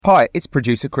Hi, it's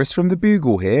producer Chris from The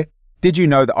Bugle here. Did you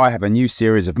know that I have a new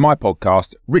series of my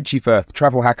podcast, Richie Firth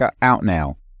Travel Hacker, out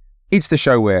now? It's the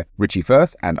show where Richie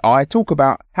Firth and I talk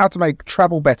about how to make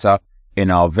travel better in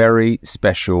our very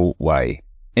special way.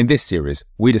 In this series,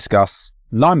 we discuss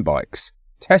Lime bikes,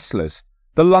 Teslas,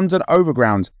 the London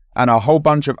Overground, and a whole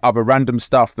bunch of other random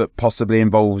stuff that possibly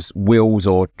involves wheels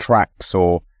or tracks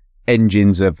or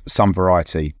engines of some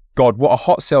variety. God, what a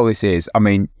hot sell this is. I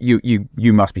mean,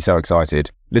 you must be so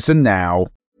excited. Listen now.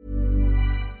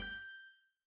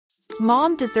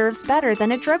 Mom deserves better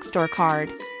than a drugstore card.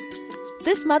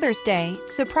 This Mother's Day,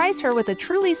 surprise her with a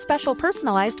truly special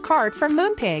personalized card from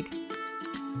Moonpig.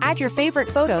 Add your favorite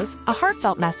photos, a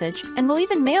heartfelt message, and we'll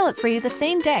even mail it for you the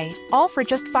same day, all for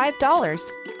just $5.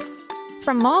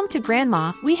 From mom to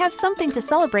grandma, we have something to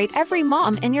celebrate every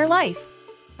mom in your life.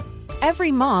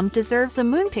 Every mom deserves a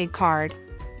Moonpig card.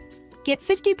 Get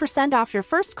 50% off your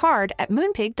first card at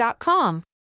moonpig.com.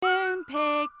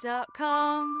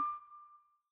 Moonpig.com.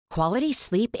 Quality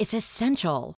sleep is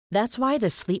essential. That's why the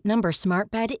Sleep Number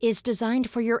Smart Bed is designed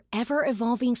for your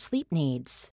ever-evolving sleep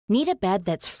needs. Need a bed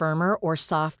that's firmer or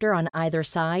softer on either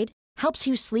side? Helps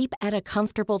you sleep at a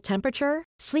comfortable temperature?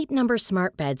 Sleep Number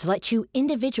Smart Beds let you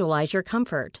individualize your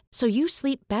comfort, so you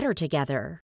sleep better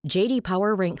together. J.D.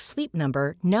 Power ranks Sleep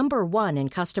Number number 1 in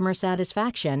customer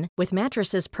satisfaction with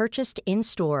mattresses purchased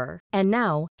in-store. And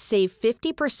now, save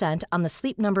 50% on the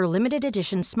Sleep Number Limited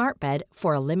Edition Smart Bed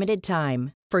for a limited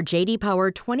time. For J.D.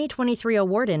 Power 2023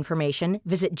 award information,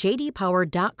 visit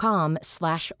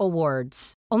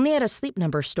jdpower.com/awards. Only at a Sleep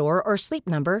Number store or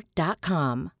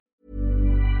sleepnumber.com.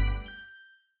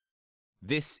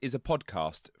 This is a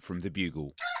podcast from The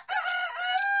Bugle.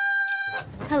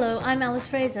 Hello, I'm Alice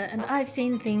Fraser, and I've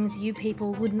seen things you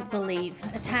people wouldn't believe.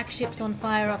 Attack ships on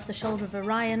fire off the shoulder of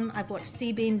Orion. I've watched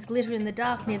sea beams glitter in the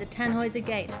dark near the Tannhäuser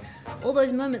Gate. All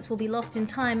those moments will be lost in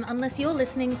time unless you're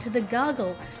listening to The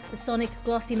Gargle, the sonic,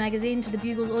 glossy magazine to the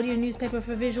Bugle's audio newspaper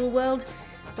for a visual world.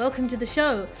 Welcome to the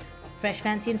show. Fresh,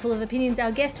 fancy, and full of opinions,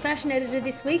 our guest fashion editor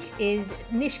this week is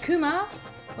Nish Kumar.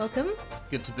 Welcome.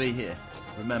 Good to be here.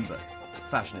 Remember,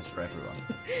 fashion is for everyone.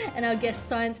 And our guest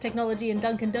science, technology, and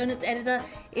Dunkin' Donuts editor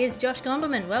is Josh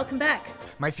Gondelman. Welcome back.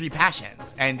 My three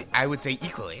passions, and I would say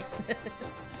equally.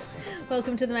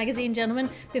 Welcome to the magazine, gentlemen.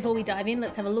 Before we dive in,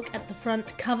 let's have a look at the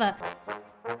front cover.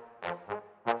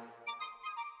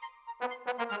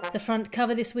 The front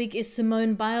cover this week is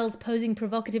Simone Biles posing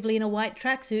provocatively in a white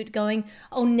tracksuit going,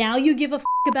 "Oh, now you give a f***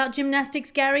 about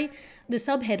gymnastics, Gary?" The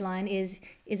subheadline is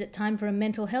it time for a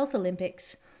mental health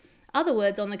Olympics? Other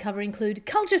words on the cover include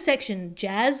culture section,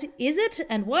 jazz, is it,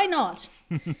 and why not?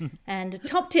 And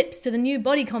top tips to the new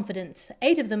body confidence.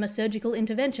 8 of them are surgical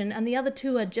intervention and the other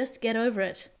 2 are just get over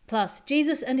it. Plus,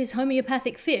 Jesus and his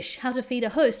homeopathic fish, how to feed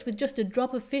a host with just a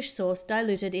drop of fish sauce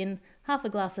diluted in half a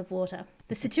glass of water.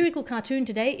 The satirical cartoon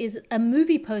today is a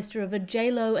movie poster of a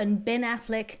J-Lo and Ben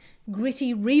Affleck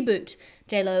gritty reboot.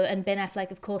 J-Lo and Ben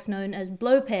Affleck, of course, known as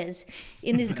Blowpez.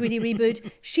 In this gritty reboot,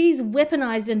 she's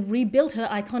weaponized and rebuilt her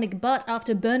iconic butt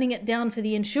after burning it down for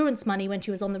the insurance money when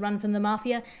she was on the run from the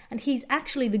mafia, and he's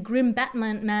actually the grim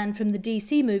Batman man from the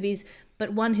DC movies,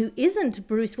 but one who isn't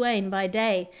Bruce Wayne by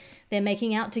day. They're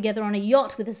making out together on a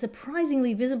yacht with a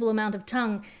surprisingly visible amount of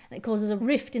tongue, and it causes a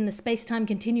rift in the space-time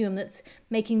continuum that's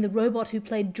making the robot who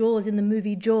played Jaws in the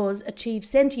movie Jaws achieve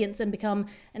sentience and become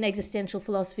an existential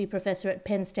philosophy professor at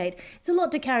Penn State. It's a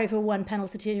lot to carry for a one-panel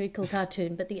satirical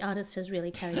cartoon, but the artist has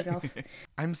really carried it off.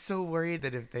 I'm so worried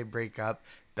that if they break up,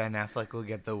 Ben Affleck will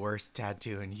get the worst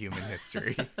tattoo in human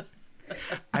history.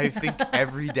 I think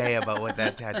every day about what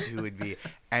that tattoo would be.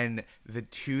 And the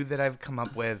 2 that I've come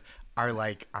up with are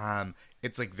like,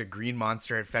 it's like the green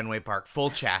monster at Fenway Park, full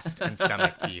chest and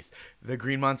stomach piece. The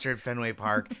green monster at Fenway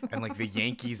Park, and like the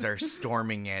Yankees are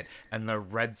storming it, and the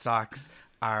Red Sox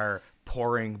are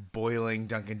pouring boiling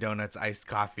Dunkin' Donuts iced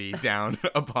coffee down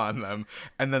upon them.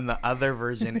 And then the other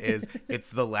version is it's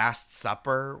the Last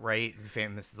Supper, right? The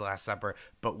famous The Last Supper,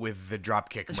 but with the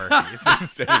Dropkick Murphys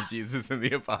instead of Jesus and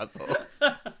the Apostles.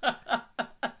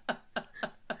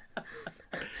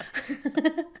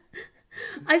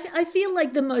 I feel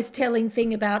like the most telling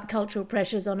thing about cultural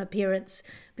pressures on appearance,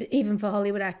 but even for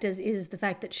Hollywood actors, is the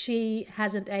fact that she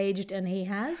hasn't aged and he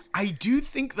has. I do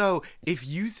think, though,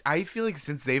 I feel like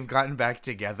since they've gotten back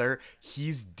together,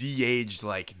 he's de-aged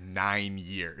like 9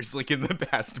 years, like in the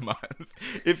past month,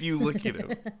 if you look at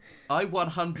him. I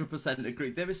 100%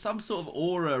 agree. There is some sort of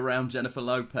aura around Jennifer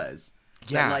Lopez.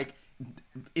 Yeah. That, like,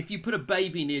 if you put a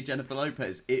baby near Jennifer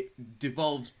Lopez, it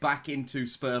devolves back into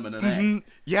sperm and an egg.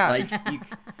 Yeah. Like,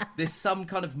 there's some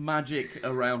kind of magic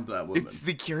around that woman. It's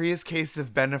the curious case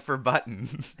of Bennifer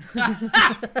Button.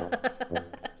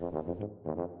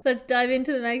 Let's dive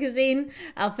into the magazine.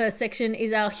 Our first section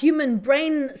is our human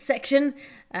brain section.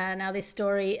 Now this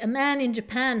story, a man in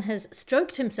Japan has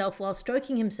stroked himself while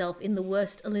stroking himself in the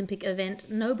worst Olympic event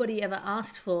nobody ever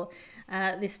asked for.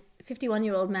 This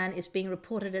 51-year-old man is being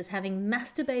reported as having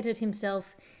masturbated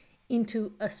himself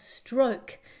into a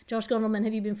stroke. Josh Gondelman,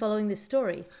 have you been following this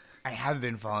story? I have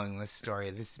been following this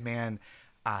story. This man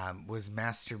was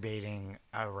masturbating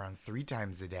around 3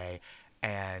 times a day,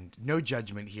 and no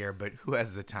judgment here, but who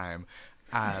has the time?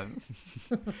 And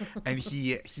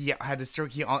he had a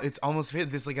stroke. It's almost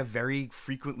this like a very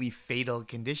frequently fatal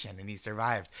condition, and he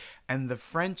survived. And the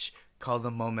French call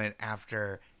the moment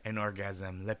after an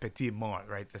orgasm le petit mort,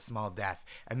 right, the small death.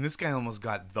 And this guy almost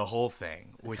got the whole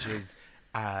thing, which is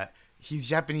he's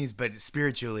Japanese, but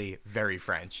spiritually very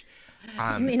French.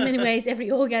 In many ways, every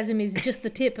orgasm is just the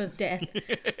tip of death.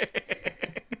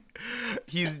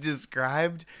 He's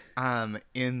described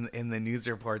in the news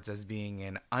reports as being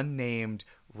an unnamed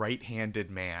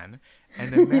right-handed man.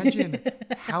 And imagine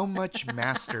how much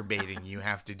masturbating you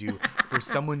have to do for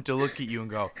someone to look at you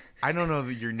and go, I don't know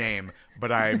your name,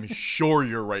 but I'm sure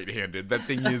you're right-handed. That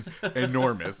thing is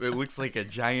enormous. It looks like a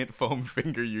giant foam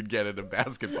finger you'd get at a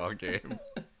basketball game.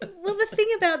 Well, the thing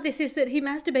about this is that he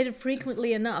masturbated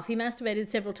frequently enough. He masturbated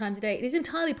several times a day. It is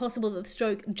entirely possible that the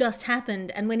stroke just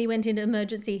happened, and when he went into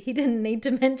emergency, he didn't need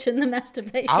to mention the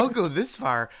masturbation. I'll go this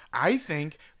far. I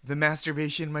think the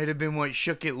masturbation might have been what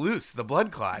shook it loose, the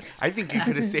blood clot. I think it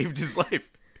could have saved his life.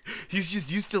 He's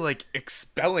just used to, like,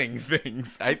 expelling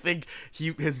things. I think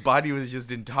his body was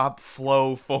just in top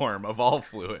flow form of all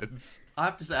fluids. I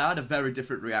have to say, I had a very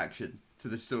different reaction to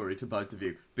the story to both of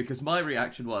you, because my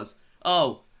reaction was,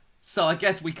 oh, so I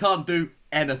guess we can't do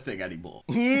anything anymore.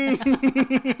 Don't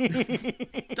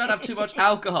have too much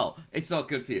alcohol. It's not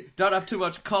good for you. Don't have too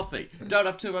much coffee. Don't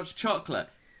have too much chocolate.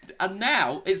 And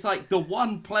now it's like the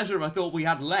one pleasure I thought we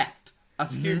had left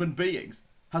as human beings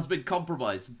has been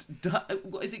compromised.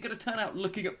 Is it going to turn out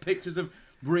looking at pictures of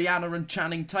Rihanna and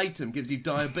Channing Tatum gives you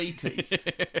diabetes?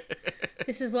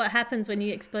 This is what happens when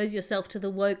you expose yourself to the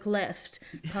woke left.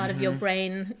 Part of your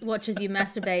brain watches you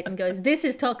masturbate and goes, this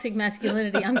is toxic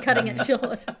masculinity, I'm cutting it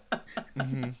short.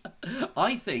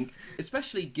 I think,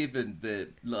 especially given the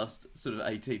last sort of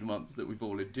 18 months that we've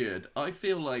all endured, I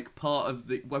feel like part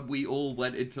of when we all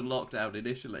went into lockdown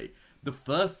initially, the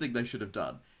first thing they should have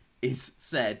done is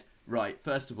said, right,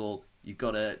 first of all, you've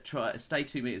got to try stay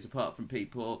 2 meters apart from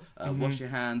people, wash your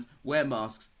hands, wear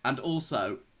masks, and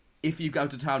also, if you go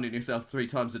to town on yourself 3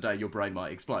 times a day, your brain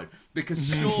might explode.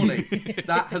 Because surely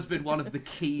that has been one of the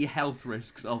key health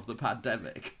risks of the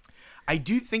pandemic. I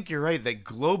do think you're right that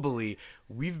globally,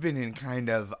 we've been in kind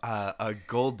of a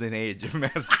golden age of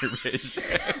masturbation.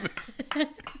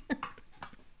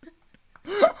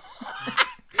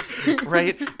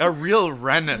 Right? A real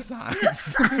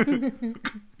renaissance.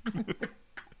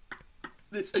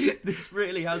 This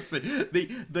really has been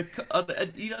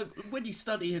you know, when you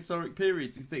study historic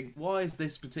periods, you think, why is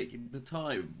this particular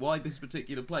time? Why this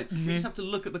particular place? You just have to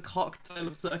look at the cocktail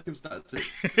of circumstances.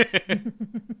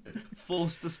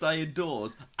 Forced to stay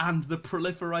indoors and the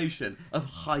proliferation of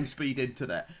high-speed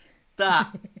internet.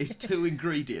 That is 2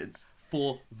 ingredients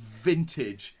for a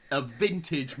vintage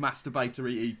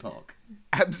masturbatory epoch.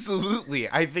 Absolutely.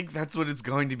 I think that's what it's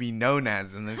going to be known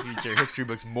as in the future history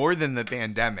books more than the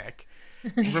pandemic.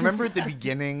 Remember at the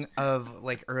beginning of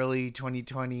like early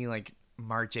 2020, like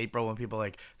March, April, when people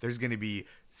like, there's going to be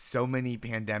so many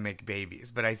pandemic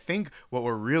babies. But I think what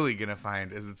we're really going to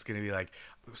find is it's going to be like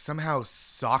somehow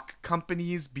sock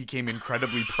companies became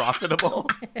incredibly profitable.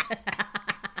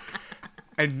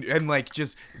 And like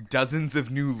just dozens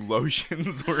of new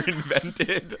lotions were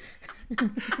invented.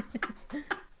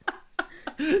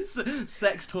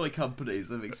 Sex toy companies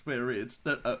have experienced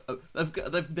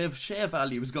that their share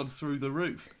value has gone through the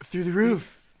roof. Through the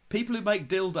roof. People who make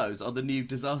dildos are the new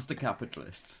disaster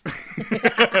capitalists.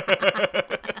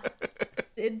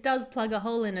 It does plug a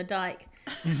hole in a dike.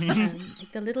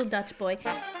 The little Dutch boy.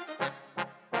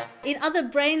 In other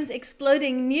brains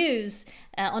exploding news,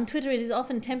 on Twitter it is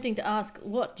often tempting to ask,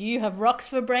 what, do you have rocks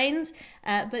for brains?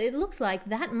 But it looks like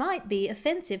that might be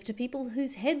offensive to people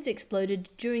whose heads exploded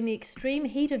during the extreme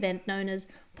heat event known as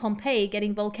Pompeii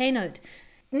getting volcanoed.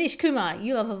 Nish Kumar,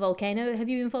 you love a volcano. Have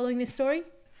you been following this story?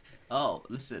 Oh,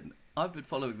 listen, I've been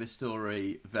following this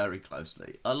story very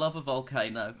closely. I love a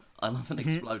volcano. I love an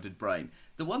exploded brain.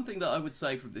 The one thing that I would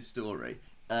say from this story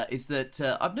is that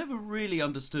I've never really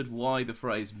understood why the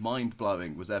phrase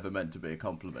mind-blowing was ever meant to be a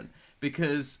compliment.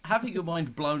 Because having your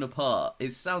mind blown apart,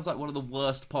 it sounds like one of the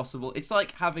worst possible... It's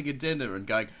like having a dinner and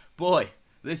going, boy,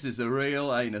 this is a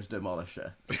real anus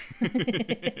demolisher.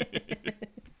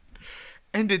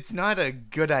 And it's not a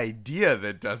good idea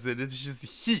that does it. It's just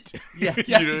heat. Yeah, You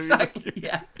yeah, know what I mean? exactly.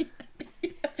 Yeah.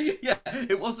 Yeah,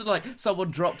 it wasn't like someone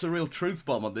dropped a real truth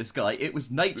bomb on this guy. It was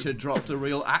nature dropped a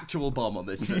real actual bomb on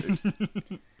this dude.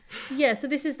 Yeah, so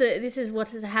this is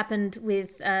what has happened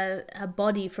with a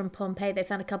body from Pompeii. They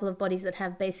found a couple of bodies that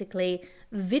have basically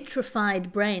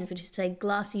vitrified brains, which is to say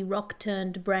glassy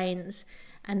rock-turned brains,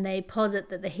 and they posit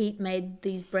that the heat made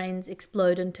these brains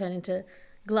explode and turn into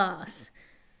glass.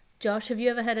 Josh, have you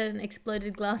ever had an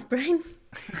exploded glass brain?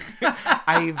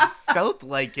 I've felt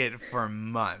like it for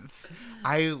months.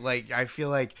 I feel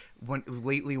like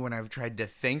lately when I've tried to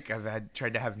think,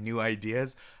 tried to have new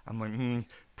ideas. I'm like,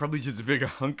 probably just a big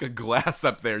hunk of glass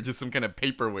up there, just some kind of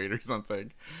paperweight or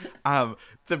something.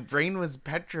 The brain was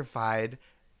petrified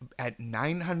at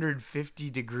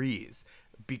 950 degrees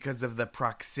because of the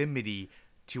proximity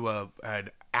to an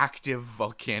active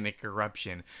volcanic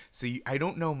eruption. So I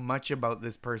don't know much about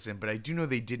this person, but I do know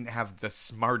they didn't have the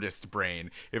smartest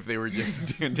brain if they were just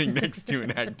standing next to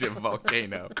an active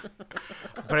volcano.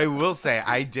 But I will say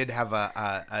I did have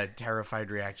a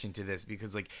terrified reaction to this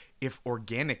because, like, if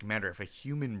organic matter, if a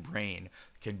human brain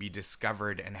can be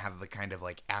discovered and have the kind of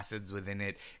like acids within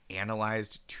it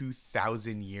analyzed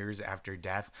 2,000 years after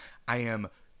death, I am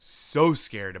so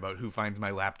scared about who finds my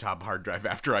laptop hard drive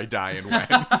after I die and when.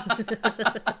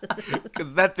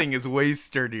 Because that thing is way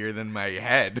sturdier than my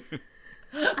head.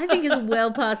 I think it's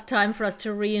well past time for us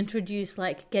to reintroduce,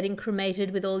 like, getting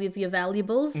cremated with all of your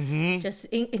valuables, just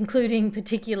including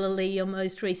particularly your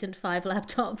most recent 5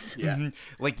 laptops. Yeah.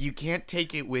 Like, you can't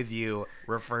take it with you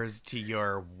refers to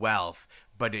your wealth,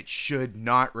 but it should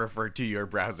not refer to your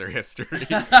browser history.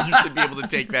 You should be able to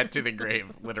take that to the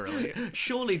grave, literally.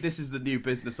 Surely this is the new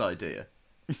business idea.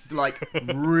 Like,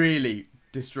 really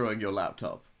destroying your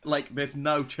laptop. Like, there's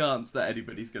no chance that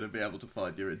anybody's going to be able to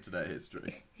find your internet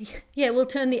history. Yeah, we'll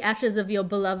turn the ashes of your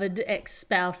beloved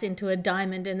ex-spouse into a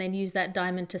diamond and then use that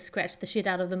diamond to scratch the shit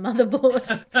out of the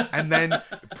motherboard. And then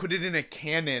put it in a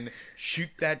cannon, shoot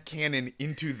that cannon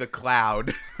into the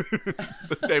cloud.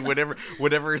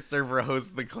 whatever server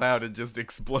hosts the cloud, and just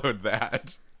explode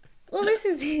that. Well, this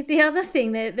is the other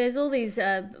thing. There's all these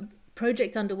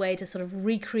projects underway to sort of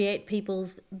recreate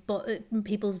people's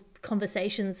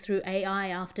conversations through AI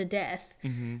after death.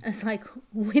 And it's like,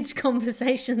 which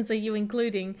conversations are you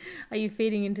including? Are you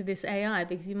feeding into this AI?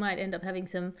 Because you might end up having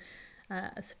some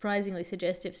surprisingly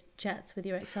suggestive chats with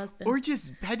your ex-husband. Or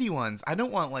just petty ones. I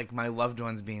don't want, like, my loved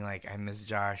ones being like, I miss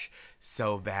Josh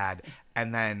so bad.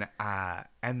 And then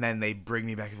they bring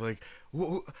me back and they're like,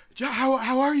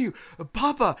 how are you?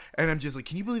 Papa. And I'm just like,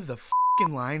 can you believe the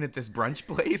fucking line at this brunch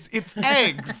place? It's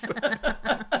eggs.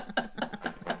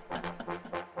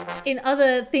 In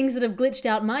other things that have glitched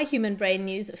out my human brain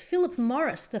news, Philip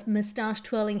Morris, the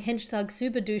moustache-twirling hench thug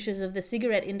super douches of the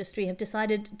cigarette industry, have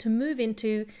decided to move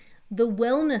into the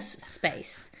wellness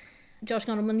space. Josh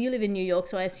Gondelman, you live in New York,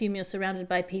 so I assume you're surrounded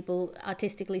by people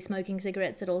artistically smoking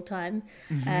cigarettes at all time.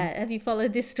 Have you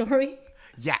followed this story?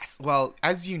 Yes. Well,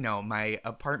 as you know, my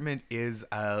apartment is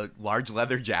a large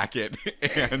leather jacket,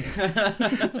 and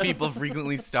people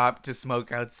frequently stop to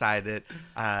smoke outside it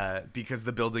because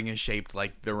the building is shaped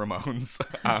like the Ramones.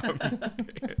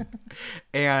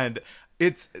 And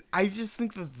I just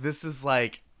think that this is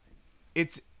like,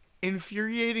 it's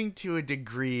infuriating to a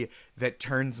degree that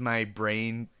turns my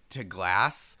brain to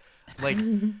glass. Like,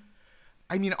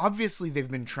 I mean, obviously they've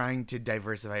been trying to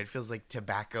diversify. It feels like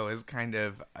tobacco is kind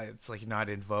of, it's like not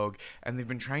in vogue. And they've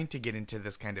been trying to get into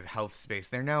this kind of health space.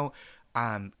 They're now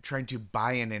trying to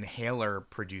buy an inhaler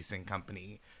producing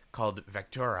company called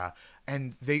Vectura.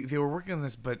 And they were working on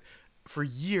this, but for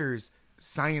years,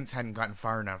 science hadn't gotten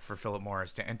far enough for Philip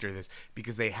Morris to enter this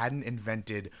because they hadn't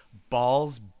invented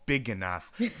balls big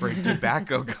enough for a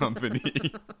tobacco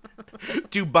company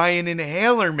to buy an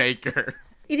inhaler maker.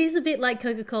 It is a bit like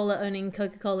Coca-Cola owning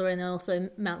Coca-Cola and also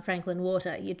Mount Franklin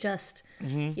Water. You just,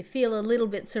 you feel a little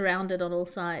bit surrounded on all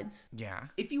sides. Yeah.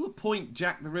 If you appoint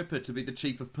Jack the Ripper to be the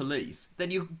chief of police,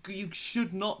 then you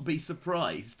should not be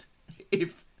surprised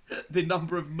if the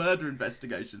number of murder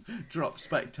investigations drop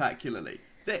spectacularly.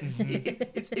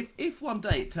 If one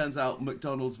day it turns out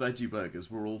McDonald's veggie burgers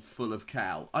were all full of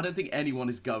cow, I don't think anyone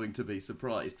is going to be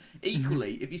surprised.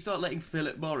 Equally, if you start letting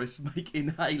Philip Morris make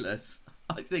inhalers,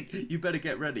 I think you better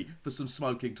get ready for some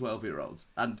smoking 12-year-olds.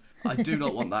 And I do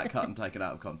not want that cut and taken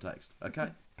out of context, okay?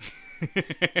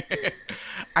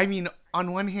 I mean,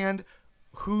 on one hand,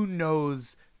 who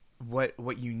knows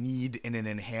what you need in an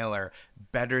inhaler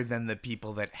better than the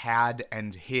people that had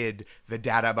and hid the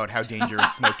data about how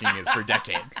dangerous smoking is for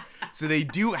decades. So they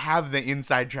do have the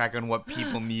inside track on what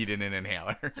people need in an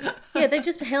inhaler. Yeah, they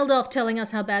just held off telling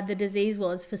us how bad the disease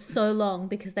was for so long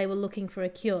because they were looking for a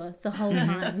cure the whole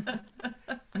time.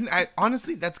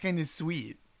 Honestly, that's kind of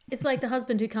sweet. It's like the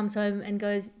husband who comes home and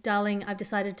goes, "Darling, I've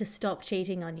decided to stop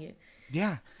cheating on you."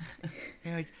 Yeah.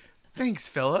 You're like, thanks,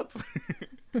 Philip.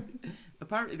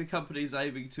 Apparently, the company is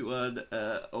aiming to earn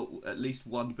at least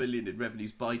 $1 billion in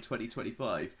revenues by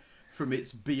 2025 from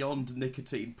its beyond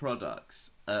nicotine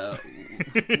products.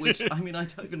 Which, I mean, I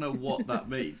don't even know what that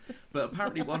means. But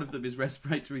apparently one of them is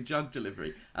respiratory drug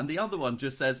delivery. And the other one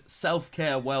just says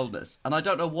self-care wellness. And I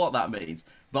don't know what that means.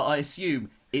 But I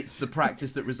assume it's the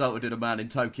practice that resulted in a man in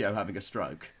Tokyo having a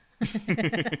stroke.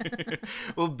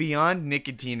 Well, Beyond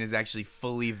Nicotine is actually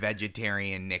fully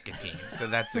vegetarian nicotine. So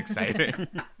that's exciting.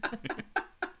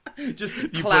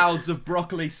 Just clouds of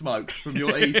broccoli smoke from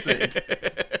your e-cig.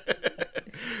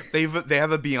 They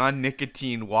have a Beyond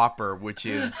Nicotine Whopper, which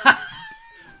is...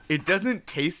 It doesn't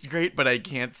taste great, but I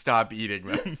can't stop eating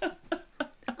them.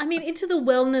 I mean, into the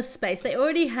wellness space, they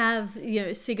already have,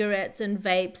 cigarettes and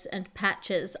vapes and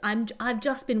patches. I've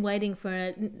just been waiting for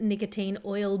a nicotine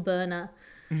oil burner.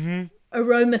 Mm-hmm.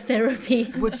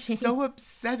 Aromatherapy. What's so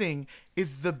upsetting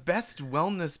is the best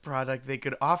wellness product they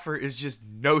could offer is just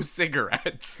no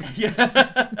cigarettes.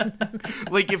 Yeah.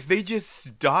 Like, if they just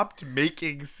stopped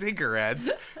making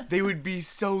cigarettes, they would be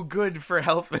so good for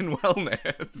health and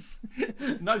wellness.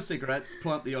 No cigarettes,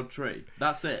 plant the odd tree.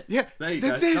 That's it. Yeah, there you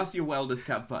that's go. it. That's your wellness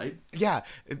campaign. Yeah,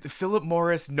 Philip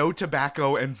Morris, no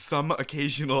tobacco, and some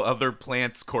occasional other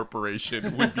plants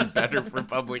corporation would be better for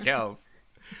public health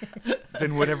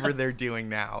than whatever they're doing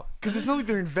now. Because it's not like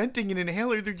they're inventing an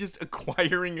inhaler, they're just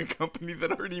acquiring a company that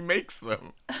already makes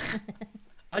them.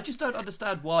 I just don't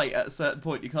understand why at a certain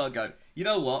point you can't go, you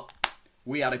know what?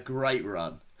 We had a great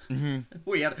run.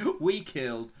 Mm-hmm. We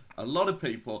killed a lot of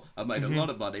people and made a lot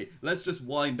of money. Let's just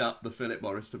wind up the Philip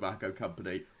Morris Tobacco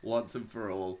Company once and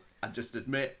for all and just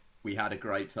admit we had a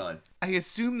great time. I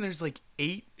assume there's like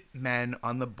 8 men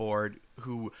on the board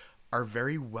who are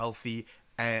very wealthy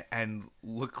and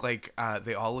look like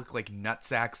they all look like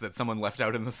nutsacks that someone left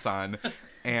out in the sun,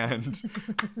 and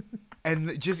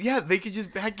just they could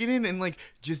just back it in and like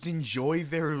just enjoy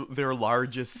their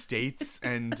large estates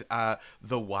and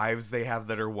the wives they have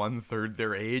that are 1/3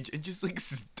 their age, and just like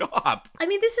stop. I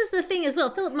mean, this is the thing as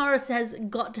well. Philip Morris has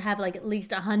got to have like at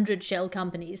least 100 shell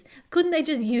companies. Couldn't they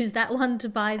just use that one to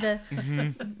buy the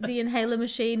inhaler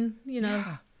machine?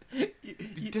 Yeah.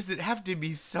 Does it have to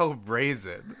be so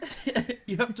brazen?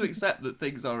 You have to accept that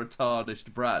things are a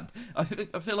tarnished brand. I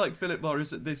feel like Philip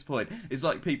Morris at this point is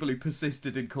like people who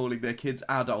persisted in calling their kids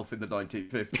Adolf in the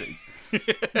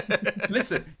 1950s.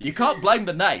 Listen, you can't blame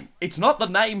the name. It's not the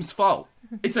name's fault.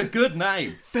 It's a good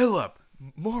name. Philip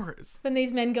Morris. When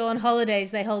these men go on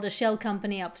holidays, they hold a shell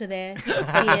company up to their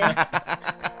ear.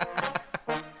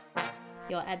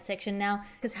 Your ad section now,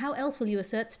 because how else will you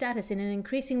assert status in an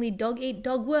increasingly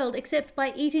dog-eat-dog world except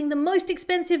by eating the most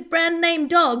expensive brand name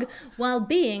dog while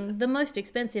being the most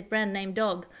expensive brand name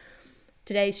dog?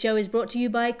 Today's show is brought to you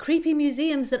by creepy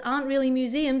museums that aren't really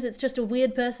museums, it's just a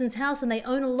weird person's house and they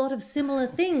own a lot of similar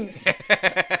things.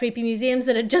 Creepy museums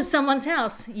that are just someone's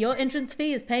house. Your entrance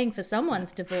fee is paying for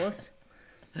someone's divorce.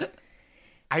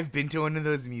 I've been to one of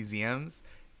those museums,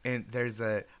 and there's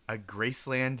a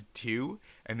Graceland 2,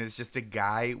 and it's just a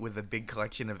guy with a big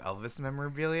collection of Elvis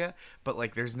memorabilia, but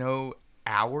like there's no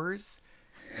hours,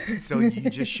 so you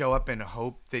just show up and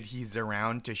hope that he's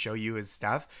around to show you his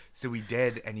stuff. So we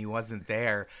did, and he wasn't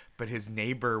there, but his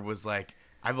neighbor was like,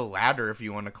 I have a ladder if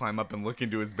you want to climb up and look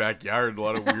into his backyard, a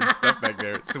lot of weird stuff back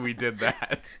there. So we did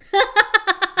that.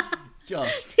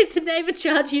 Josh. Did the neighbor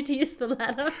charge you to use the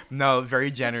ladder? No,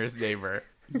 very generous neighbor.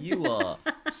 You are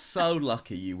so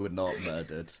lucky you were not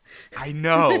murdered. I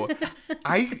know.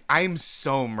 I'm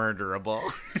so murderable.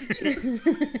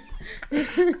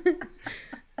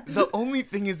 The only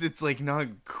thing is it's like not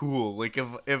cool. Like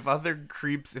if other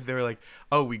creeps, if they were like,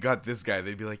 oh, we got this guy,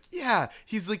 they'd be like, yeah,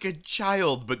 he's like a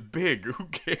child but big. Who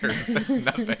cares? That's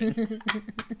nothing.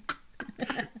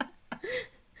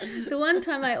 The one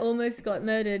time I almost got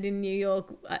murdered in New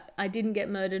York, I didn't get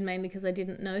murdered mainly because I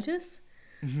didn't notice.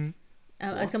 Mm-hmm.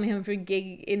 I was coming home for a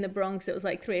gig in the Bronx. It was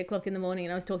like 3:00 in the morning,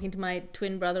 and I was talking to my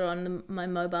twin brother on my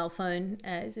mobile phone.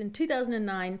 It was in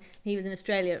 2009. He was in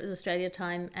Australia. It was Australia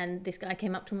time, and this guy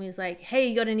came up to me and was like, hey,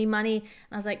 you got any money?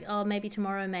 And I was like, oh, maybe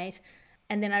tomorrow, mate.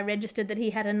 And then I registered that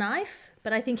he had a knife,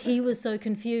 but I think he was so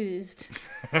confused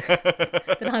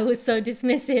that I was so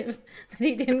dismissive that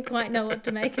he didn't quite know what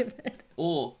to make of it.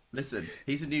 Or Listen,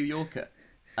 he's a New Yorker,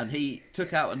 and he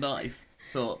took out a knife,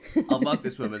 thought, I'll mug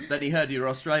this woman. Then he heard you were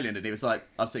Australian, and he was like,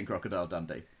 I've seen Crocodile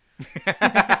Dundee.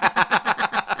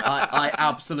 I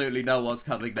absolutely know what's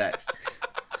coming next.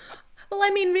 Well, I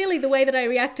mean, really, the way that I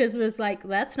reacted was like,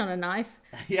 that's not a knife.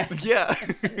 Yeah.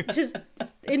 It's just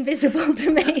invisible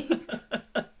to me.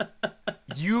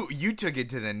 You took it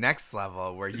to the next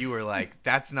level where you were like,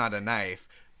 that's not a knife.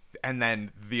 And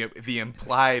then the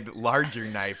implied larger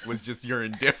knife was just your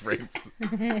indifference.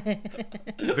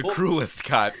 The cruelest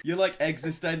cut. You're like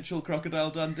existential Crocodile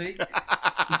Dundee.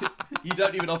 You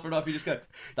don't even offer a knife, you just go,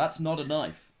 that's not a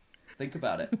knife. Think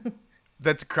about it.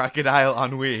 That's crocodile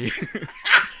ennui.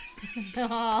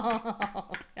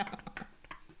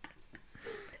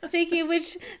 Speaking of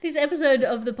which, this episode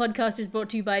of the podcast is brought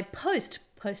to you by Post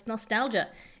Nostalgia.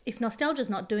 If nostalgia's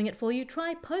not doing it for you,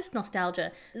 try Post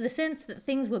Nostalgia. The sense that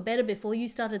things were better before you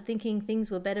started thinking things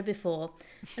were better before.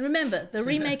 And remember, the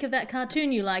remake of that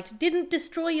cartoon you liked didn't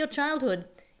destroy your childhood.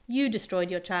 You destroyed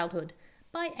your childhood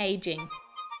by aging.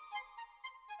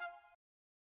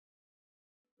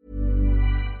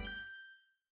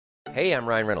 Hey, I'm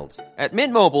Ryan Reynolds. At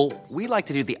Mint Mobile, we like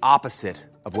to do the opposite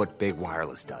of what Big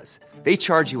Wireless does. They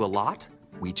charge you a lot,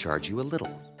 we charge you a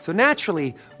little. So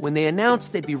naturally, when they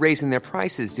announced they'd be raising their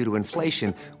prices due to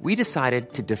inflation, we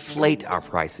decided to deflate our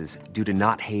prices due to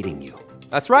not hating you.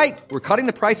 That's right. We're cutting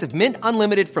the price of Mint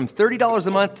Unlimited from $30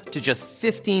 a month to just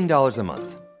 $15 a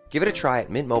month. Give it a try at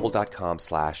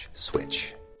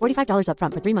mintmobile.com/switch. $45 up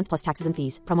front for 3 months plus taxes and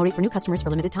fees. Promo rate for new customers for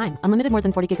limited time. Unlimited more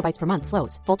than 40 gigabytes per month.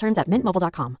 Slows full terms at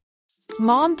mintmobile.com.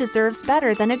 Mom deserves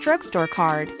better than a drugstore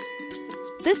card.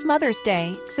 This Mother's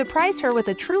Day, surprise her with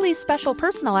a truly special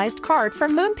personalized card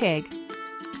from Moonpig.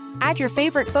 Add your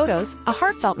favorite photos, a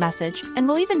heartfelt message, and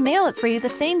we'll even mail it for you the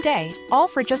same day, all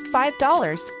for just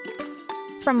 $5.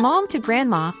 From mom to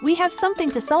grandma, we have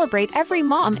something to celebrate every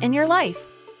mom in your life.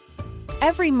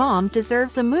 Every mom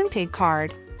deserves a Moonpig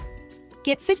card.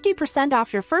 Get 50%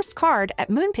 off your first card at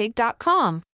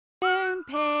moonpig.com.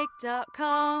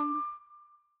 Moonpig.com.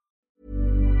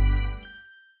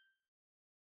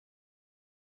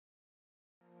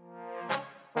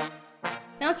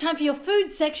 Now it's time for your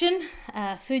food section.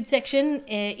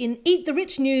 In Eat the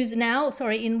Rich news now.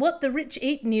 In What the Rich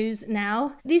Eat news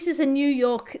now. This is a New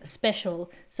York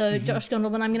special. So, Josh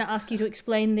Gondelman, I'm going to ask you to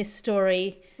explain this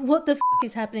story. What the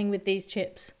is happening with these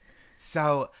chips?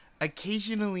 So,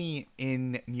 occasionally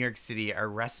in New York City, a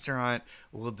restaurant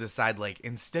will decide, like,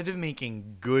 instead of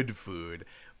making good food,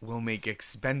 we'll make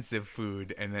expensive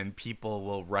food, and then people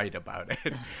will write about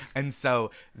it. And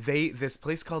so this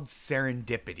place called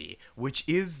Serendipity, which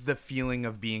is the feeling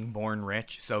of being born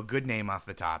rich, so good name off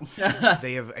the top.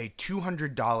 They have a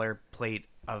 $200 plate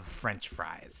of French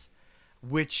fries,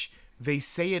 which they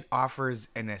say it offers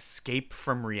an escape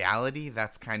from reality.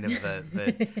 That's kind of the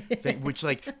thing, which,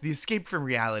 like, the escape from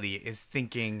reality is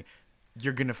thinking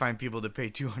you're going to find people to pay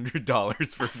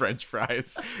 $200 for French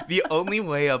fries. The only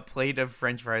way a plate of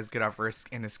French fries could offer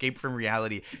an escape from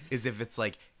reality is if it's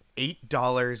like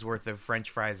 $8 worth of French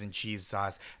fries and cheese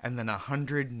sauce and then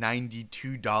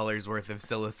 $192 worth of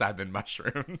psilocybin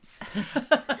mushrooms.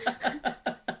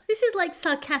 This is like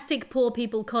sarcastic poor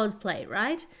people cosplay,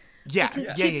 right? Yeah, because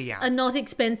yeah. chips are not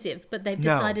expensive, but they've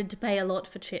decided to pay a lot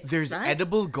for chips. There's right?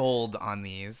 edible gold on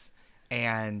these,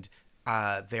 and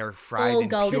they're fried All in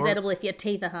gold pure... is edible if your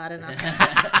teeth are hard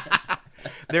enough.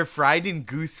 They're fried in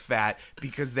goose fat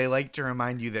because they like to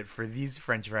remind you that for these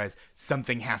French fries,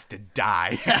 something has to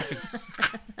die.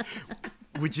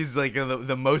 Which is like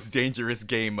the most dangerous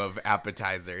game of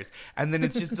appetizers. And then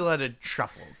it's just a lot of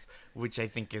truffles, which I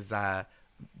think is,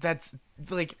 that's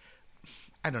like...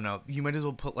 I don't know. You might as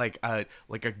well put like a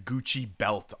Gucci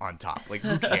belt on top. Like,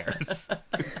 who cares?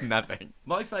 It's nothing.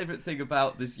 My favourite thing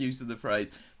about this use of the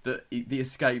phrase, the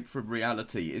escape from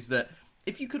reality, is that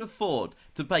if you could afford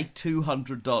to pay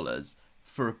 $200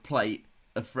 for a plate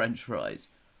of French fries,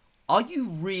 are you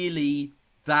really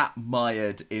that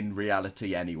mired in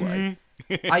reality anyway?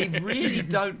 I really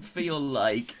don't feel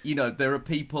like, there are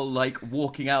people like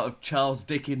walking out of Charles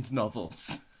Dickens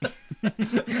novels.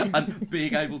 And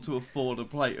being able to afford a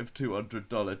plate of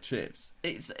 $200 chips.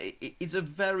 It's a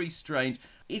very strange...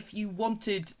 If you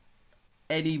wanted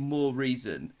any more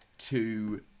reason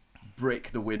to brick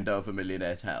the window of a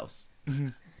millionaire's house,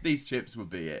 these chips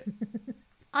would be it.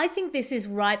 I think this is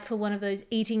ripe for one of those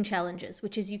eating challenges,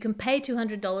 which is you can pay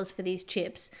 $200 for these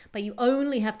chips, but you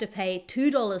only have to pay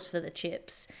 $2 for the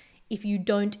chips if you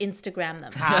don't Instagram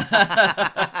them.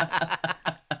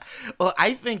 Well,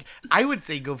 I would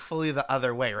say go fully the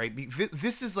other way, right?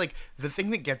 This is like the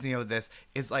thing that gets me out of this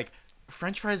is like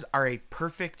French fries are a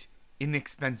perfect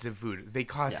inexpensive food. They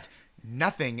cost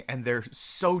nothing, and they're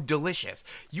so delicious.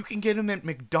 You can get them at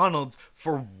McDonald's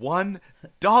for $1.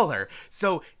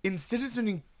 So instead of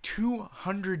spending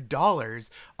 $200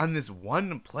 on this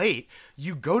one plate,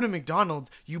 you go to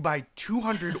McDonald's, you buy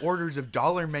 200 orders of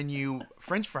dollar menu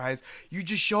French fries, you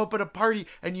just show up at a party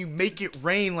and you make it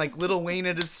rain like Lil Wayne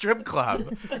at a strip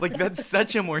club. Like, that's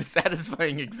such a more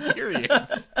satisfying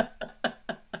experience.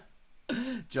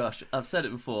 Josh, I've said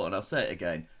it before and I'll say it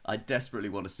again. I desperately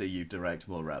want to see you direct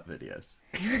more rap videos.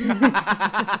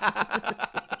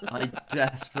 I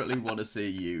desperately want to see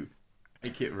you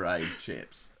make it rain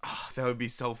chips. Oh, that would be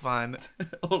so fun.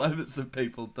 All over some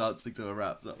people dancing to a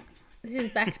rap song. This is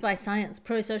backed by science.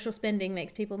 Pro-social spending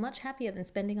makes people much happier than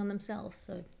spending on themselves.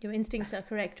 So your instincts are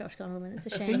correct, Josh Gondelman. It's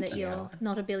a shame that you're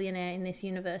not a billionaire in this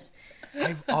universe.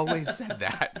 I've always said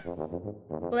that.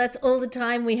 Well, that's all the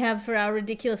time we have for our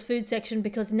ridiculous food section,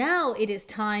 because now it is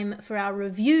time for our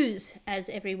reviews. As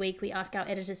every week we ask our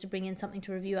editors to bring in something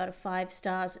to review out of 5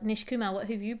 stars. Nish Kumar, what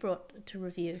have you brought to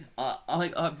review?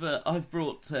 I've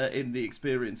brought in the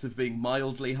experience of being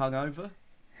mildly hungover.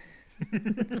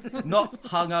 Not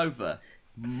hungover,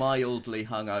 mildly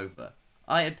hungover.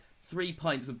 I had 3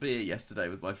 pints of beer yesterday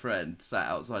with my friend, sat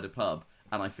outside a pub,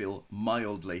 and I feel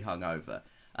mildly hungover.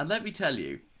 And let me tell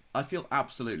you, I feel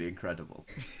absolutely incredible.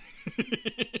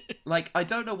 Like, I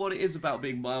don't know what it is about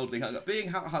being mildly hungover. Being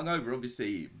hungover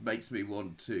obviously makes me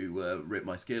want to rip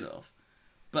my skin off.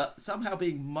 But somehow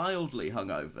being mildly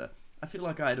hungover, I feel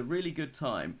like I had a really good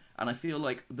time, and I feel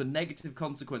like the negative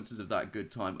consequences of that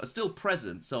good time are still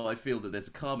present, so I feel that there's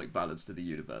a karmic balance to the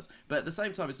universe. But at the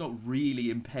same time, it's not really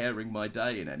impairing my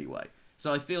day in any way.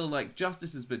 So I feel like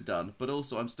justice has been done, but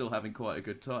also I'm still having quite a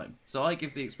good time. So I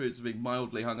give the experience of being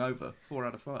mildly hungover 4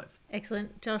 out of 5.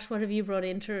 Excellent. Josh, what have you brought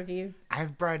in to review?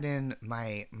 I've brought in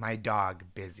my dog,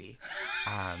 Busy.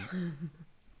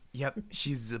 Yep,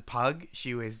 she's a pug.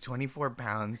 She weighs 24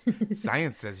 pounds.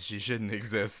 Science says she shouldn't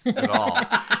exist at all.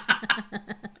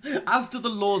 As to the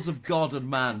laws of God and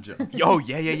man, Joe. Oh,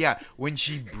 yeah. When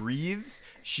she breathes,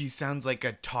 she sounds like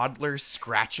a toddler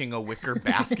scratching a wicker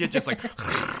basket, just like...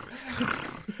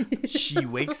 She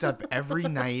wakes up every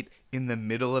night in the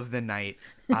middle of the night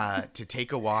to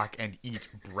take a walk and eat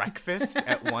breakfast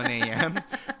at 1 a.m.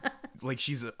 Like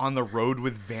she's on the road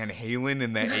with Van Halen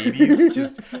in the 80s,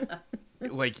 just...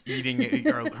 like eating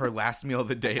her last meal of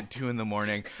the day at 2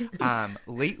 a.m.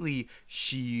 Lately,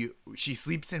 she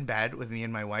sleeps in bed with me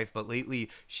and my wife, but lately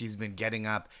she's been getting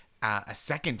up a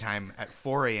second time at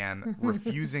 4 a.m.,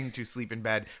 refusing to sleep in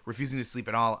bed, refusing to sleep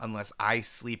at all unless I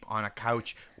sleep on a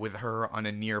couch with her on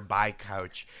a nearby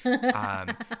couch,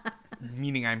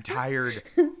 meaning I'm tired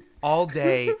all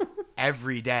day,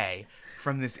 every day,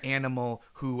 from this animal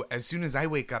who, as soon as I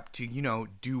wake up to,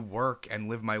 do work and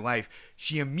live my life,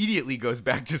 she immediately goes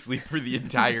back to sleep for the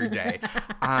entire day.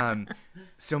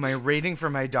 So my rating for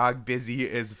my dog, Busy,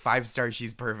 is 5 stars.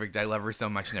 She's perfect. I love her so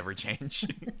much. Never change.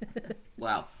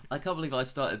 Wow. I can't believe I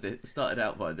started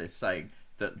out by this saying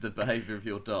that the behaviour of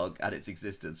your dog and its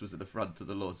existence was an affront to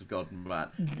the laws of God and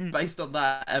man. Based on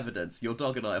that evidence, your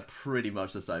dog and I are pretty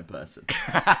much the same person.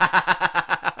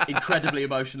 Incredibly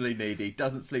emotionally needy,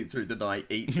 doesn't sleep through the night,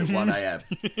 eats at 1 a.m.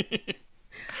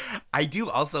 I do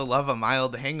also love a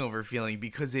mild hangover feeling,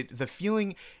 because the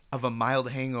feeling of a mild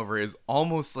hangover is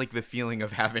almost like the feeling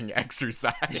of having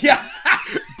exercise. Yes!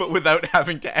 But without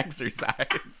having to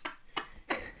exercise.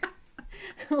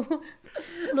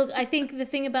 Look, I think the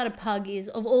thing about a pug is,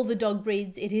 of all the dog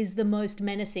breeds, it is the most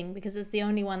menacing, because it's the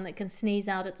only one that can sneeze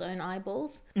out its own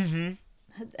eyeballs. Mm-hmm.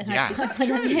 And yeah. I find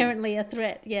that inherently a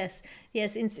threat. Yes,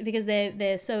 because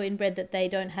they're so inbred that they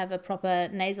don't have a proper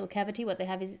nasal cavity. What they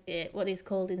have is what is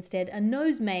called instead a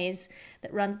nose maze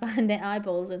that runs behind their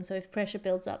eyeballs, and so if pressure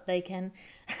builds up, they can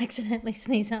accidentally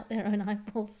sneeze out their own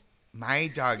eyeballs. My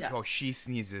dog, she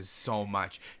sneezes so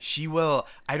much. She will,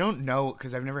 I don't know,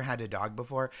 because I've never had a dog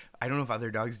before. I don't know if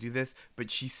other dogs do this, but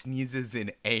she sneezes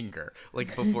in anger.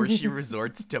 Like, before she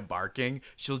resorts to barking,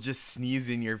 she'll just sneeze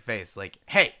in your face. Like,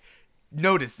 hey,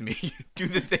 notice me. Do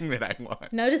the thing that I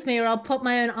want. Notice me or I'll pop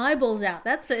my own eyeballs out.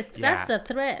 That's the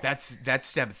threat. That's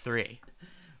step 3.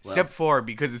 Well, step 4,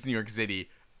 because it's New York City,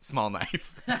 small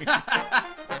knife.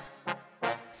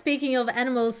 Speaking of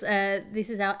animals, this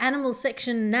is our animal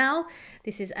section now.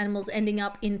 This is animals ending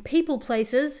up in people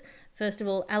places. First of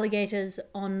all, alligators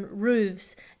on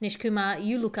roofs. Nish Kumar,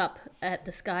 you look up at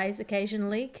the skies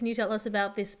occasionally. Can you tell us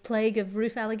about this plague of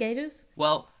roof alligators?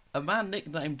 Well, a man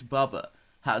nicknamed Bubba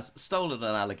has stolen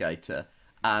an alligator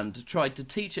and tried to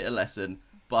teach it a lesson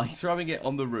by throwing it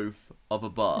on the roof of a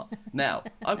bar. Now,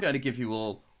 I'm going to give you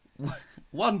all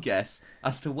one guess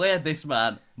as to where this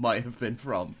man might have been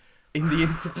from.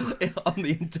 on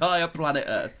the entire planet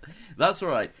Earth. That's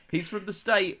right. He's from the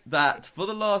state that, for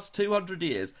the last 200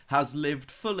 years, has lived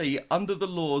fully under the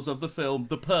laws of the film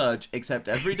The Purge, except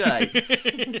every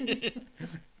day.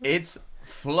 It's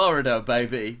Florida,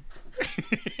 baby.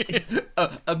 It's,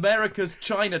 America's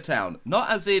Chinatown. Not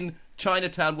as in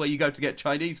Chinatown where you go to get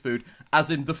Chinese food,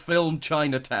 as in the film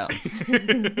Chinatown,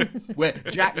 where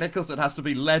Jack Nicholson has to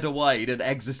be led away in an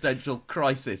existential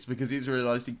crisis because he's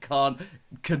realised he can't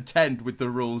contend with the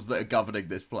rules that are governing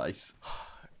this place.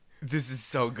 This is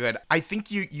so good. I think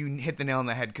you hit the nail on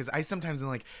the head, because I sometimes am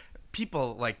like,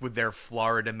 people like with their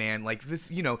Florida man, like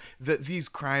this, these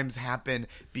crimes happen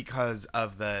because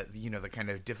of the kind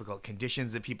of difficult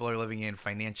conditions that people are living in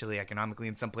financially, economically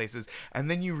in some places.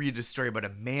 And then you read a story about a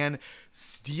man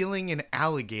stealing an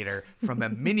alligator from a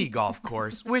mini golf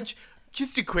course, which,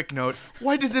 just a quick note,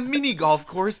 why does a mini golf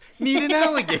course need an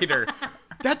alligator?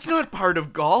 That's not part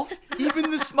of golf,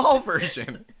 even the small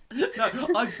version. No,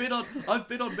 I've been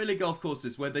on mini golf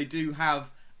courses where they do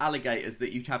have alligators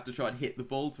that you have to try and hit the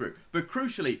ball through. But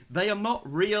crucially, they are not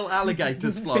real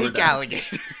alligators, Florida. Fake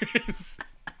alligators.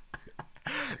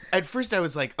 At first I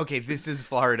was like, okay, this is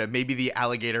Florida. Maybe the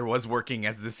alligator was working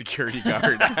as the security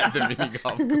guard at the mini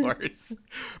golf course.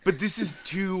 But this is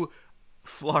too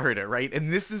Florida, right?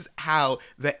 And this is how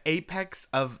the apex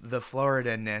of the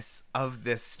Florida-ness of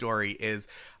this story is,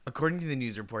 according to the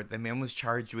news report, the man was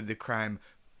charged with the crime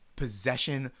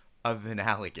possession of an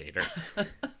alligator,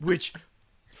 which,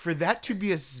 for that to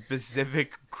be a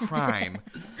specific crime,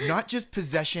 not just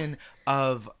possession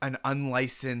of an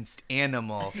unlicensed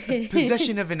animal,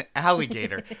 possession of an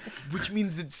alligator, which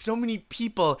means that so many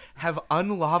people have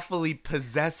unlawfully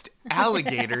possessed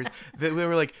alligators that we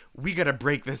were like, we gotta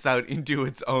break this out into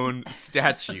its own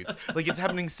statutes. Like, it's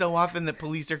happening so often that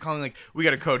police are calling, like, we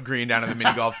got a code green down at the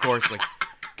mini golf course, like,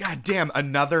 God damn,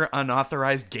 another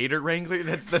unauthorized gator wrangler?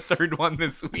 That's the third one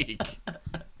this week.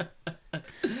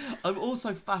 I'm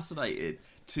also fascinated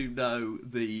to know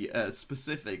the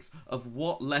specifics of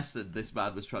what lesson this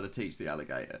man was trying to teach the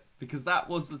alligator, because that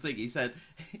was the thing. He said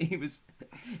he was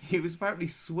apparently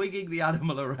swinging the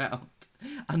animal around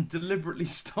and deliberately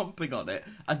stomping on it,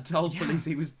 and told police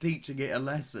he was teaching it a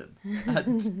lesson.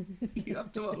 And you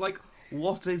have to, like,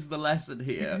 what is the lesson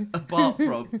here apart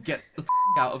from get the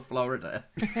out of Florida?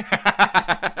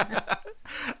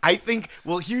 I think,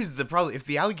 well, here's the problem. If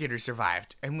the alligator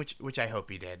survived, and which I hope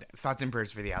he did, thoughts and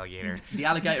prayers for the alligator. The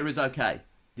alligator is okay.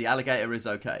 The alligator is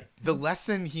okay. The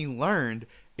lesson he learned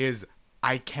is,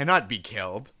 I cannot be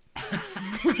killed.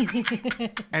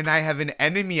 And I have an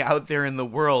enemy out there in the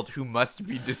world who must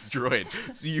be destroyed.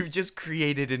 So you've just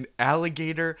created an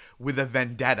alligator with a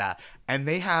vendetta, and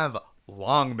they have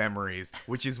long memories,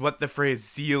 which is what the phrase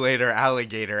 "see you later,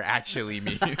 alligator" actually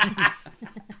means.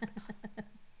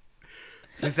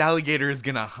 This alligator is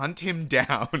gonna hunt him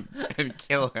down and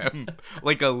kill him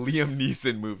like a Liam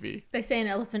Neeson movie. They say an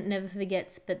elephant never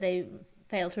forgets, but they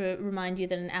fail to remind you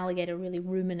that an alligator really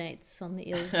ruminates on the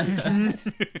ills. An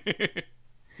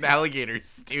alligator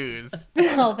stews.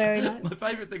 Oh, very nice. My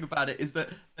favourite thing about it is that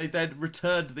they then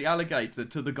returned the alligator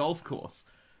to the golf course,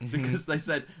 because they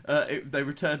said they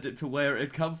returned it to where it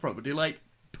had come from. And you're like,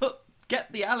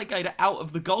 get the alligator out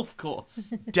of the golf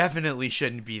course. Definitely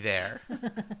shouldn't be there.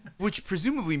 Which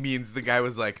presumably means the guy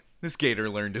was like, this gator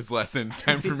learned his lesson.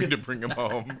 Time for me to bring him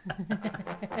home.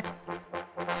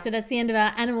 So that's the end of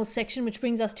our animals section, which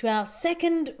brings us to our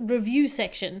second review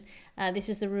section. This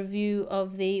is the review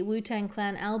of the Wu-Tang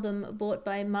Clan album bought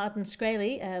by Martin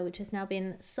Shkreli, which has now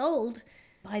been sold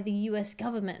by the US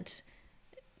government.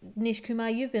 Nish Kumar,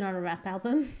 you've been on a rap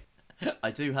album.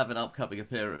 I do have an upcoming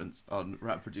appearance on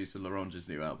rap producer Larange's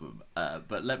new album,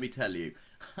 but let me tell you,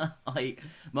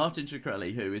 Martin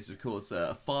Shkreli, who is of course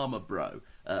a farmer bro,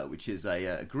 which is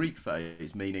a Greek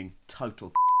phrase meaning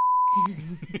total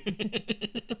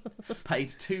paid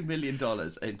 $2 million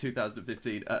in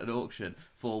 2015 at an auction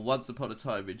for Once Upon a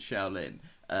Time in Shaolin,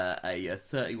 a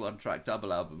 31-track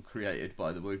double album created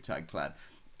by the Wu-Tang Clan.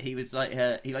 He was like,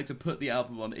 he liked to put the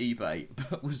album on eBay,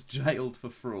 but was jailed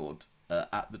for fraud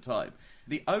at the time.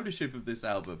 The ownership of this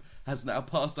album has now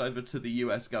passed over to the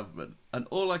US government, and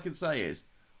all I can say is,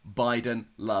 Biden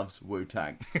loves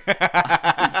Wu-Tang.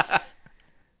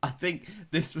 I think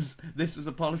this was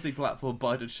a policy platform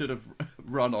Biden should have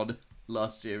run on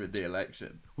last year in the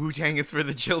election. Wu-Tang is for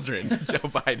the children, Joe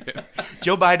Biden.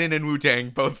 Joe Biden and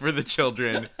Wu-Tang, both for the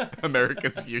children,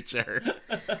 America's future.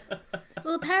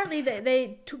 Well, apparently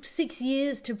they took 6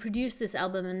 years to produce this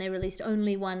album, and they released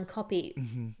only one copy.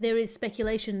 Mm-hmm. There is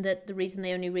speculation that the reason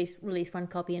they only released one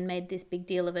copy and made this big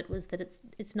deal of it was that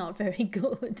it's not very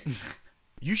good.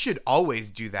 You should always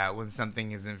do that when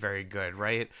something isn't very good,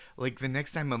 right? Like the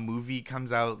next time a movie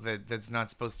comes out that's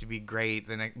not supposed to be great,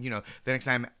 the next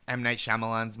time M. Night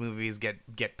Shyamalan's movies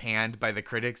get panned by the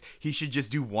critics, he should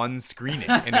just do one screening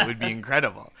and it would be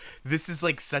incredible. This is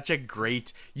like such a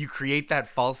great, you create that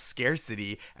false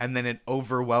scarcity and then it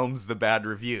overwhelms the bad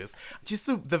reviews. Just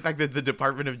the fact that the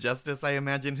Department of Justice, I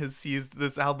imagine, has seized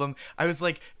this album, I was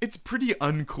like, it's pretty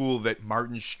uncool that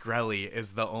Martin Shkreli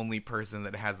is the only person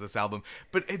that has this album.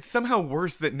 But it's somehow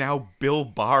worse that now Bill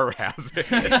Barr has it.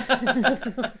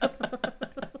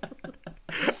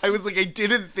 I was like, I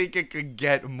didn't think it could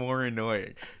get more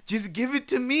annoying. Just give it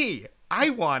to me.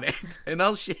 I want it, and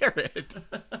I'll share it.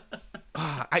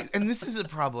 And this is a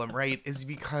problem, right? Is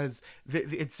because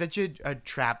it's such a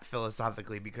trap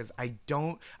philosophically, because I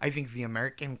think the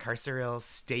American carceral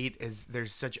state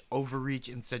there's such overreach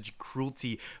and such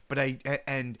cruelty,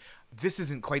 and this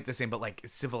isn't quite the same, but like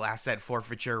civil asset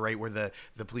forfeiture, right, where the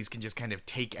police can just kind of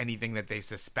take anything that they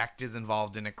suspect is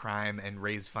involved in a crime and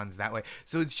raise funds that way.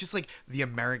 So it's just like the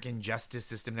American justice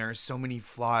system. There are so many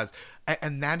flaws,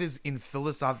 and that is in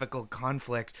philosophical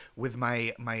conflict with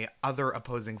my other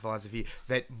opposing philosophy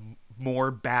that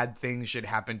more bad things should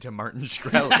happen to Martin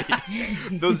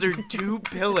Shkreli. Those are two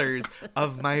pillars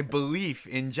of my belief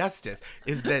in justice,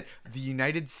 is that the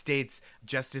United States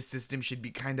justice system should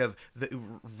be kind of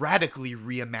radically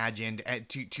reimagined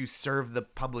to serve the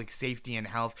public safety and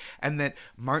health, and that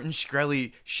Martin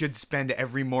Shkreli should spend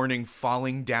every morning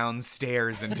falling down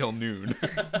stairs until noon.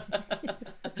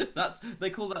 They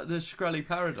call that the Shkreli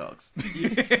paradox.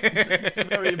 It's a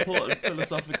very important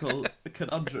philosophical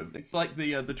conundrum. It's like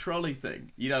the trolley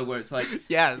thing, where it's like,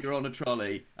 yes, you're on a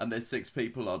trolley and there's 6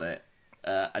 people on it,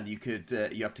 and you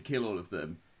have to kill all of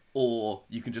them, or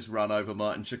you can just run over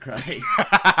Martin Shkreli.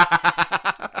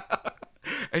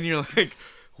 And you're like,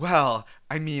 well,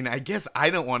 I mean, I guess I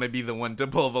don't want to be the one to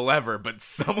pull the lever, but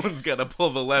someone's got to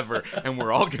pull the lever, and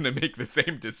we're all going to make the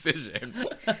same decision.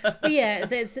 Yeah,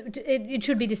 it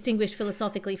should be distinguished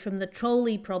philosophically from the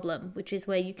trolley problem, which is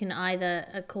where you can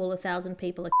either call 1,000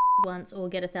 people a once or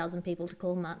get 1,000 people to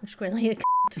call Martin Shkreli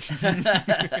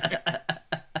a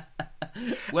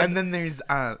And then there's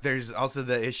also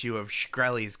the issue of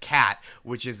Shkreli's cat,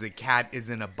 which is the cat is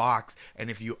in a box, and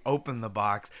if you open the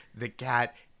box, the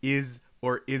cat is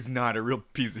or is not a real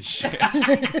piece of shit.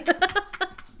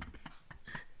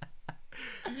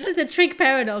 It's a trick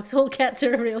paradox. All cats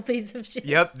are a real piece of shit.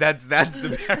 Yep, that's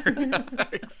the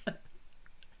paradox.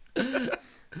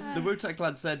 The Wu-Tang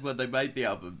Clan said when they made the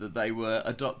album that they were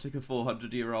adopting a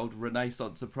 400-year-old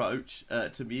Renaissance approach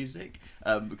to music,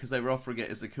 because they were offering it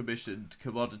as a commissioned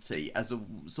commodity, as a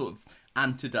sort of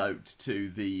antidote to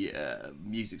the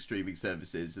music streaming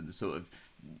services and the sort of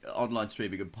online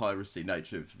streaming and piracy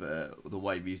nature of the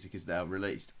way music is now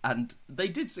released. And they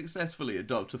did successfully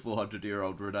adopt a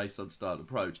 400-year-old Renaissance style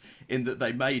approach, in that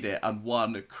they made it and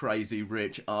one crazy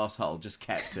rich arsehole just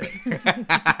kept it.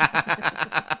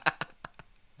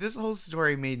 This whole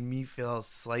story made me feel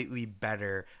slightly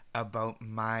better about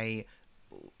my,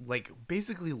 like,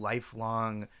 basically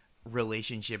lifelong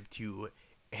relationship to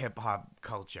hip-hop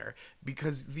culture,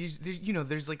 because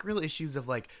there's like real issues of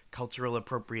like cultural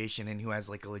appropriation and who has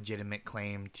like a legitimate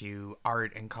claim to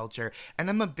art and culture. And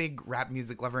I'm a big rap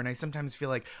music lover, and I sometimes feel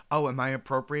like, oh, am I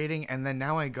appropriating? And then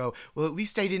now I go, well, at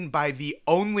least I didn't buy the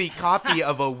only copy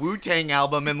of a Wu-Tang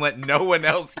album and let no one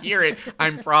else hear it.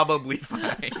 I'm probably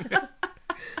fine.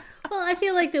 Well, I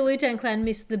feel like the Wu-Tang Clan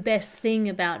missed the best thing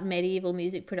about medieval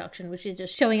music production, which is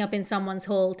just showing up in someone's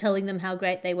hall, telling them how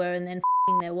great they were, and then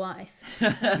f***ing their wife.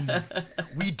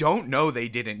 We don't know they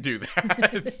didn't do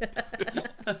that.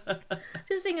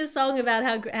 Just sing a song about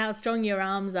how strong your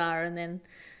arms are, and then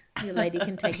your lady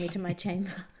can take me to my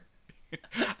chamber.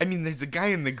 I mean, there's a guy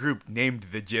in the group named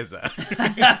the Jizza.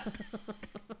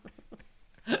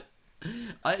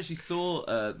 I actually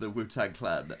saw the Wu-Tang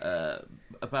Clan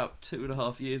about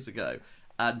 2.5 years ago,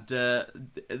 and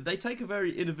they take a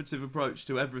very innovative approach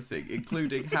to everything,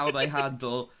 including how they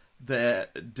handle their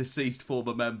deceased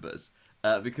former members,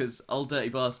 because Old Dirty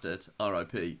Bastard,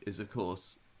 R.I.P., is of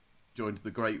course joined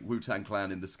the great Wu-Tang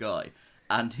Clan in the sky,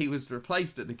 and he was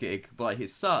replaced at the gig by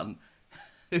his son,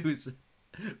 who was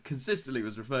consistently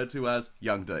was referred to as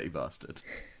Young Dirty Bastard.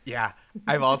 Yeah,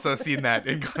 I've also seen that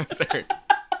in concert.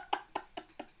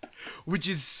 Which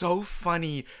is so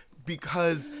funny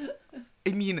because,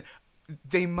 I mean,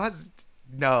 they must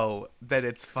know that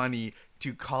it's funny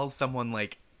to call someone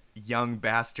like Young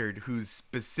Bastard, who's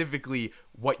specifically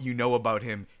what you know about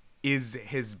him is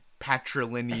his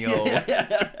patrilineal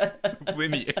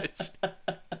lineage.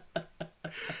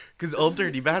 Because Old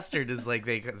Dirty Bastard is like,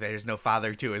 there's no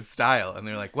father to his style. And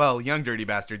they're like, well, Young Dirty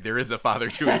Bastard, there is a father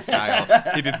to his style.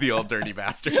 It is the Old Dirty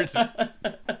Bastard.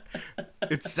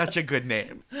 It's such a good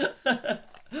name.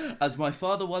 As my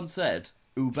father once said,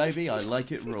 ooh, baby, I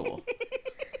like it raw.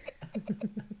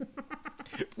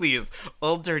 Please,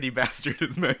 Old Dirty Bastard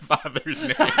is my father's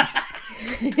name.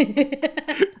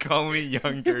 Call me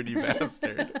Young Dirty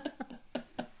Bastard.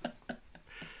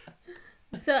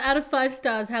 So out of 5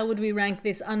 stars, how would we rank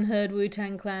this unheard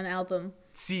Wu-Tang Clan album?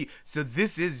 See, so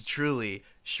this is truly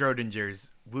Schrodinger's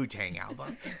Wu-Tang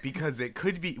album, because it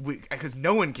could be, because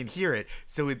no one can hear it,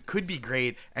 so it could be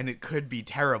great and it could be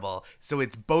terrible. So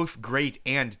it's both great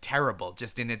and terrible,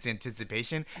 just in its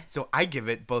anticipation. So I give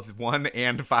it both 1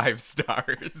 and 5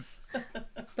 stars.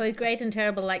 Both great and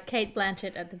terrible, like Kate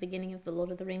Blanchett at the beginning of the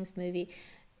Lord of the Rings movie.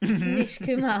 Nish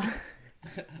Kumar.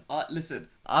 Listen,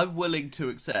 I'm willing to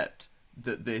accept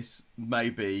that this may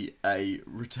be a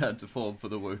return to form for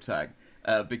the Wu-Tang,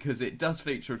 because it does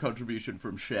feature a contribution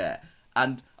from Cher.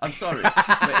 And I'm sorry, but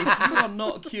if you are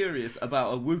not curious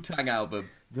about a Wu-Tang album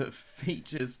that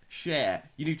features Cher,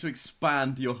 you need to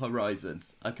expand your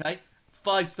horizons, okay?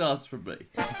 5 stars from me.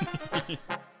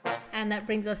 And that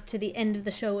brings us to the end of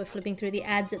the show. We're flipping through the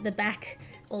ads at the back.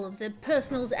 All of the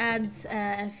personals ads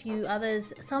and a few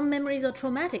others. Some memories are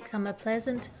traumatic, some are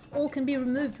pleasant. All can be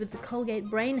removed with the Colgate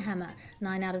Brain Hammer.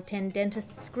 9 out of 10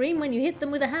 dentists scream when you hit them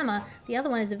with a hammer. The other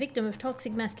one is a victim of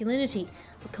toxic masculinity.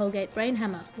 The Colgate Brain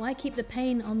Hammer. Why keep the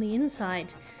pain on the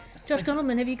inside? Josh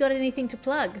Gondelman, have you got anything to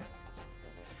plug?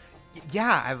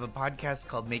 Yeah, I have a podcast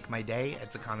called Make My Day.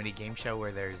 It's a comedy game show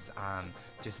where there's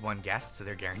just one guest, so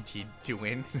they're guaranteed to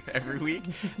win every week.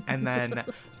 And then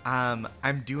I'm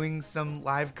doing some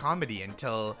live comedy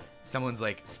until someone's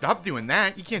like, stop doing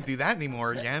that. You can't do that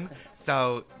anymore again.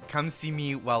 So come see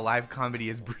me while live comedy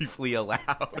is briefly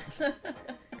allowed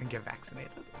and get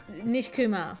vaccinated. Nish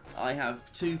Kumar. I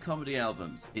have 2 comedy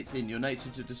albums. It's In Your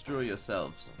Nature to Destroy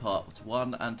Yourselves, parts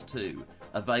 1 and 2,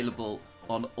 available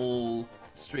on all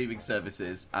streaming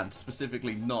services, and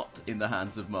specifically not in the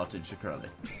hands of Martin Shkreli.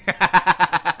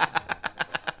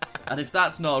 And if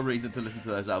that's not a reason to listen to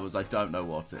those albums, I don't know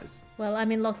what is. Well,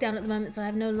 I'm in lockdown at the moment, so I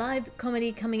have no live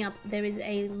comedy coming up. There is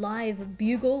a live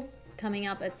bugle coming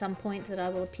up at some point that I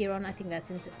will appear on. I think that's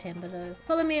in September, though.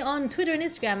 Follow me on Twitter and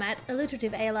Instagram at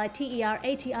alliterative,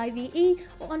 ALITERATIVE,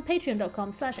 or on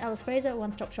patreon.com/Alice Fraser,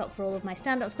 one-stop shop for all of my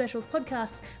stand-up specials,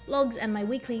 podcasts, blogs, and my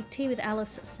weekly Tea with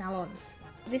Alice salons.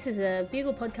 This is a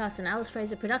Bugle podcast and Alice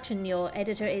Fraser production. Your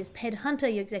editor is Ped Hunter.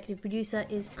 Your executive producer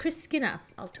is Chris Skinner.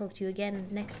 I'll talk to you again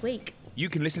next week. You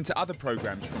can listen to other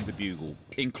programmes from The Bugle,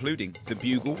 including The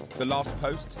Bugle, The Last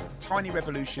Post, Tiny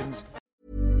Revolutions.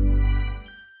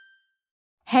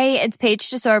 Hey, it's Paige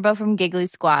DeSorbo from Giggly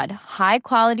Squad. High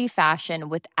quality fashion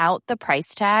without the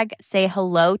price tag. Say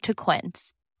hello to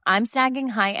Quince. I'm snagging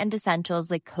high-end essentials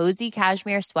like cozy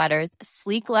cashmere sweaters,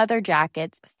 sleek leather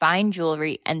jackets, fine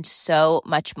jewelry, and so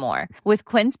much more. With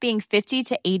Quince being 50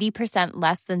 to 80%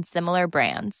 less than similar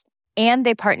brands. And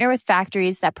they partner with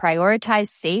factories that prioritize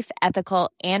safe,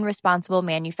 ethical, and responsible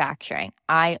manufacturing.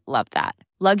 I love that.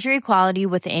 Luxury quality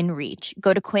within reach.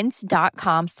 Go to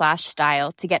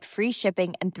quince.com/style to get free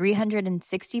shipping and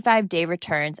 365-day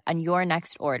returns on your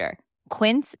next order.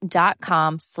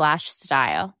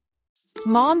 Quince.com/style.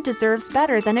 Mom deserves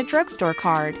better than a drugstore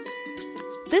card.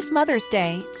 This Mother's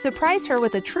Day, surprise her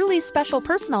with a truly special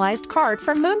personalized card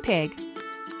from Moonpig.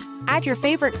 Add your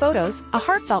favorite photos, a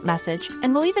heartfelt message,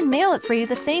 and we'll even mail it for you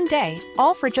the same day,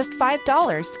 all for just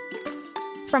 $5.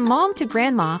 From mom to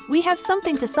grandma, we have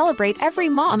something to celebrate every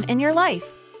mom in your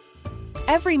life.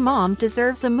 Every mom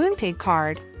deserves a Moonpig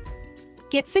card.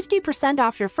 Get 50%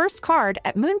 off your first card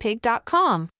at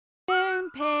moonpig.com.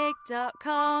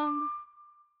 Moonpig.com